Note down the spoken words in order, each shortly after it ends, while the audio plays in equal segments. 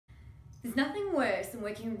There's nothing worse than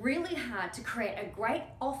working really hard to create a great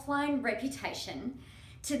offline reputation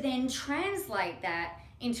to then translate that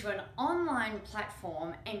into an online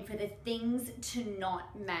platform and for the things to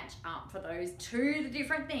not match up, for those two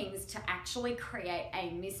different things to actually create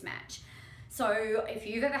a mismatch. So if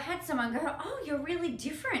you've ever had someone go, oh, you're really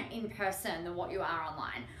different in person than what you are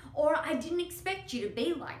online, or I didn't expect you to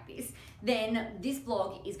be like this, then this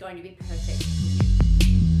blog is going to be perfect.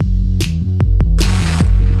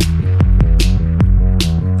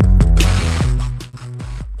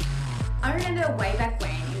 I remember way back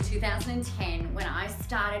when, in 2010, when I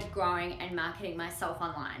started growing and marketing myself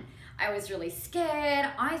online. I was really scared.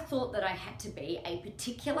 I thought that I had to be a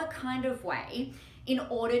particular kind of way in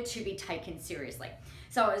order to be taken seriously.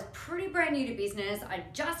 So I was pretty brand new to business.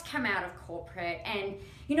 I'd just come out of corporate, and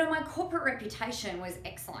my corporate reputation was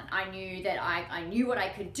excellent. I knew that I knew what I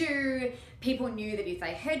could do. People knew that if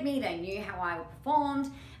they heard me, they knew how I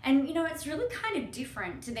performed. And it's really kind of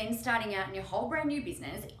different to then starting out in your whole brand new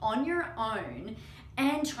business on your own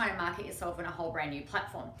and trying to market yourself on a whole brand new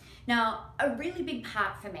platform. Now, a really big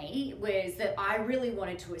part for me was that I really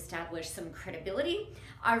wanted to establish some credibility.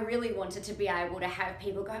 I really wanted to be able to have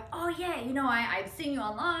people go, oh yeah, I've seen you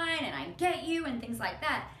online and I get you and things like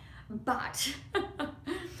that. But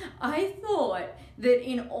I thought that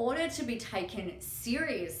in order to be taken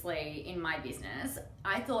seriously in my business,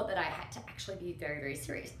 I thought that I had to actually be very, very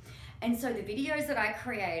serious. And so the videos that I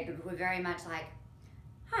created were very much like,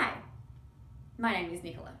 hi, my name is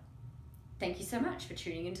Nicola. Thank you so much for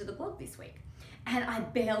tuning into the blog this week. And I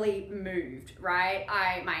barely moved, right?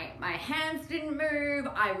 My hands didn't move.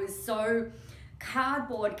 I was so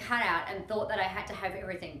cardboard cut out and thought that I had to have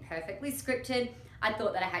everything perfectly scripted. I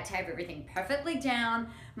thought that I had to have everything perfectly down.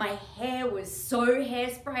 My hair was so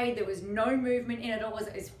hairsprayed. There was no movement in it. It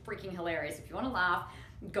was freaking hilarious. If you want to laugh,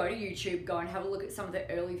 go to YouTube, go and have a look at some of the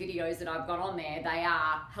early videos that I've got on there. They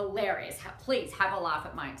are hilarious. Please have a laugh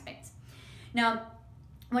at my expense. Now,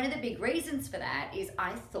 one of the big reasons for that is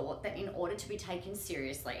I thought that in order to be taken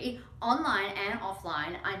seriously, online and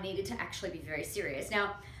offline, I needed to actually be very serious.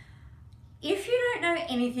 Now, if you don't know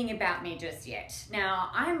anything about me just yet, now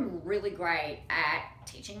I'm really great at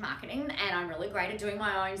teaching marketing and I'm really great at doing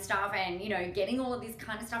my own stuff and, getting all of this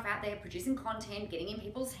kind of stuff out there, producing content, getting in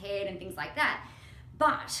people's head and things like that.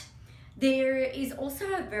 But there is also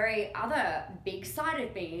a very other big side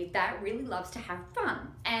of me that really loves to have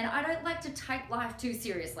fun. And I don't like to take life too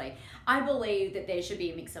seriously. I believe that there should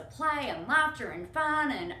be a mix of play and laughter and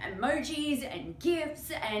fun and emojis and gifs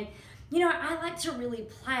and I like to really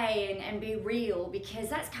play and be real because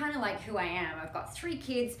that's kind of like who I am. I've got 3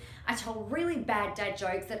 kids. I tell really bad dad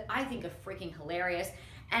jokes that I think are freaking hilarious.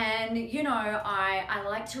 And, I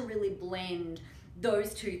like to really blend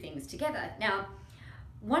those two things together. Now,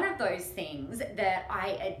 one of those things that I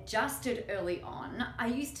adjusted early on, I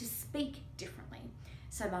used to speak differently.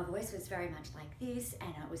 So my voice was very much like this and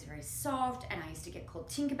it was very soft and I used to get called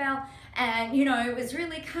Tinkerbell and, it was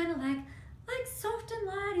really kind of like soft and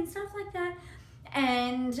light and stuff like that.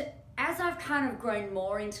 And as I've kind of grown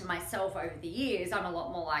more into myself over the years, I'm a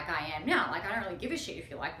lot more like I am now. Like, I don't really give a shit if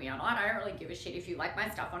you like me or not. I don't really give a shit if you like my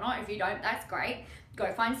stuff or not. If you don't, that's great.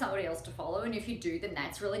 Go find somebody else to follow. And if you do, then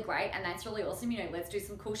that's really great. And that's really awesome. Let's do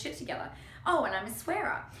some cool shit together. Oh, and I'm a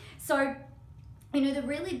swearer. So, the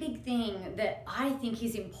really big thing that I think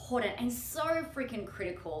is important and so freaking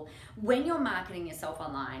critical when you're marketing yourself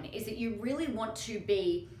online is that you really want to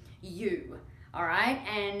be you, all right?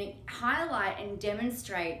 And highlight and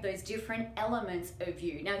demonstrate those different elements of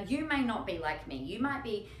you. Now, you may not be like me. You might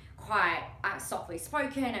be quite softly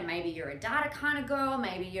spoken, and maybe you're a data kind of girl.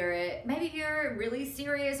 Maybe you're really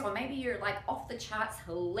serious, or maybe you're like off the charts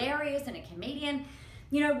hilarious and a comedian.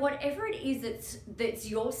 Whatever it is that's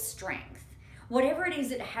your strength, whatever it is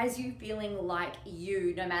that has you feeling like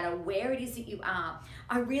you, no matter where it is that you are,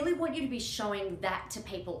 I really want you to be showing that to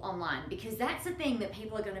people online, because that's the thing that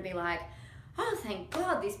people are going to be like, oh, thank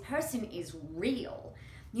God, this person is real.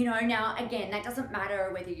 Now, again, that doesn't matter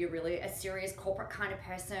whether you're really a serious corporate kind of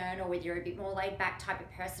person or whether you're a bit more laid back type of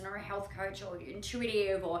person or a health coach or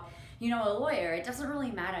intuitive or, a lawyer. It doesn't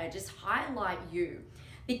really matter. Just highlight you.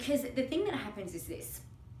 Because the thing that happens is this.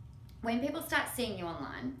 When people start seeing you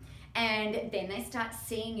online, and then they start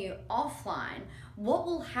seeing you offline, what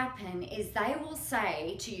will happen is they will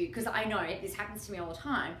say to you, because I know this happens to me all the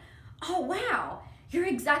time, oh wow, you're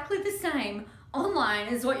exactly the same online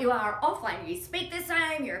as what you are offline. You speak the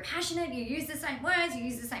same, you're passionate, you use the same words, you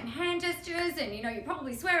use the same hand gestures, and you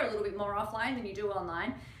probably swear a little bit more offline than you do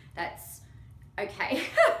online. That's okay.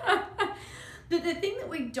 But the thing that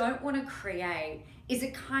we don't want to create is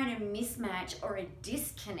a kind of mismatch or a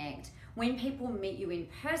disconnect when people meet you in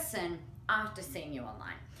person after seeing you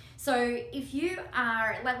online. So if you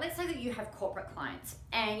are, like, let's say that you have corporate clients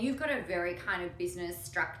and you've got a very kind of business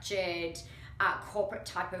structured, corporate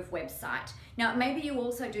type of website. Now, maybe you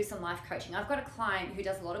also do some life coaching. I've got a client who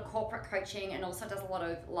does a lot of corporate coaching and also does a lot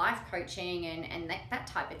of life coaching and that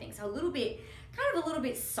type of thing. So a little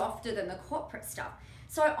bit softer than the corporate stuff.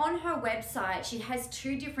 So on her website, she has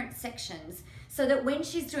 2 different sections so that when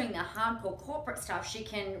she's doing the hardcore corporate stuff, she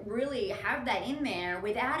can really have that in there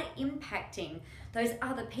without it impacting those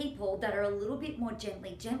other people that are a little bit more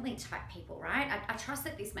gently type people, right? I trust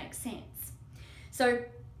that this makes sense. So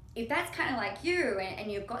if that's kind of like you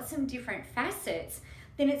and you've got some different facets,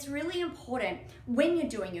 then it's really important when you're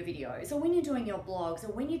doing your videos or when you're doing your blogs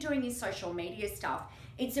or when you're doing your social media stuff,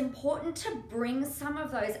 it's important to bring some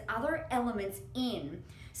of those other elements in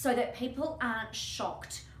so that people aren't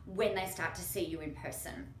shocked when they start to see you in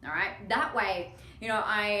person, all right? That way, you know,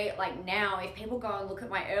 I like now, if people go and look at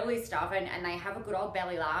my early stuff and they have a good old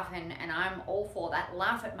belly laugh and I'm all for that,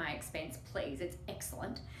 laugh at my expense, please, it's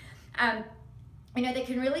excellent. You know, they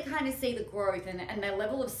can really kind of see the growth and their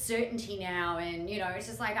level of certainty now. And, you know, it's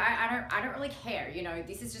just like, I don't really care. You know,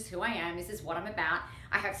 this is just who I am. This is what I'm about.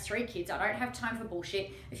 I have 3 kids. I don't have time for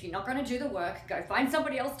bullshit. If you're not going to do the work, go find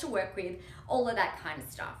somebody else to work with, all of that kind of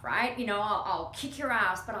stuff, right? You know, I'll kick your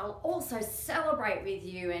ass, but I'll also celebrate with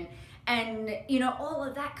you and, you know, all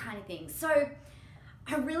of that kind of thing. So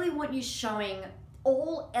I really want you showing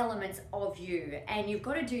all elements of you, and you've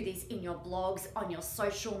got to do this in your blogs, on your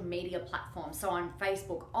social media platforms, so on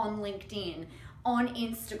Facebook, on LinkedIn, on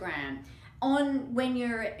Instagram, on when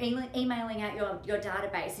you're emailing out your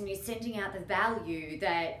database and you're sending out the value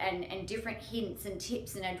that and different hints and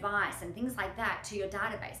tips and advice and things like that to your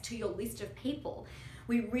database, to your list of people.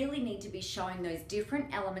 We really need to be showing those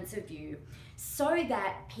different elements of you so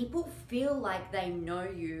that people feel like they know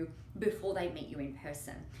you before they meet you in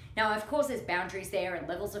person. Now, of course, there's boundaries there and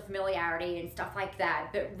levels of familiarity and stuff like that,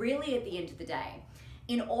 but really at the end of the day,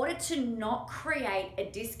 in order to not create a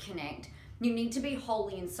disconnect, you need to be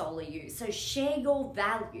wholly and solely you. So share your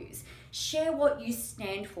values, share what you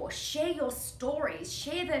stand for, share your stories,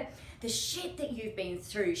 share the shit that you've been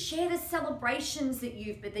through, share the celebrations that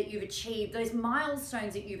you've achieved, those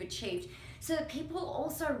milestones that you've achieved, so that people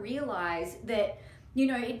also realize that, you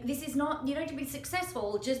know, this is not, you don't have to be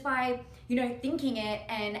successful just by, you know, thinking it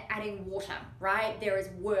and adding water, right? There is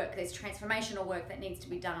work, there's transformational work that needs to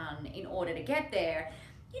be done in order to get there.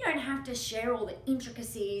 You don't have to share all the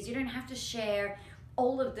intricacies, you don't have to share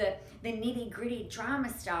all of the nitty-gritty drama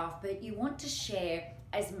stuff, but you want to share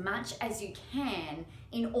as much as you can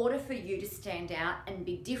in order for you to stand out and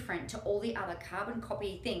be different to all the other carbon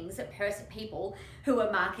copy things that people who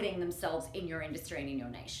are marketing themselves in your industry and in your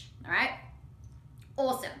niche, all right?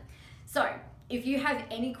 Awesome. So if you have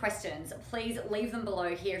any questions, please leave them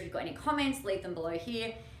below here. If you've got any comments, leave them below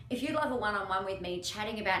here. If you'd love a one-on-one with me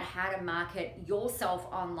chatting about how to market yourself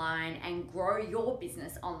online and grow your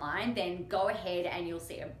business online, then go ahead and you'll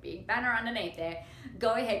see a big banner underneath there.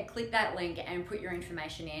 Go ahead, click that link and put your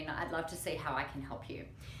information in. I'd love to see how I can help you.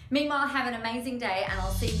 Meanwhile, have an amazing day and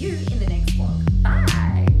I'll see you in the next vlog. Bye.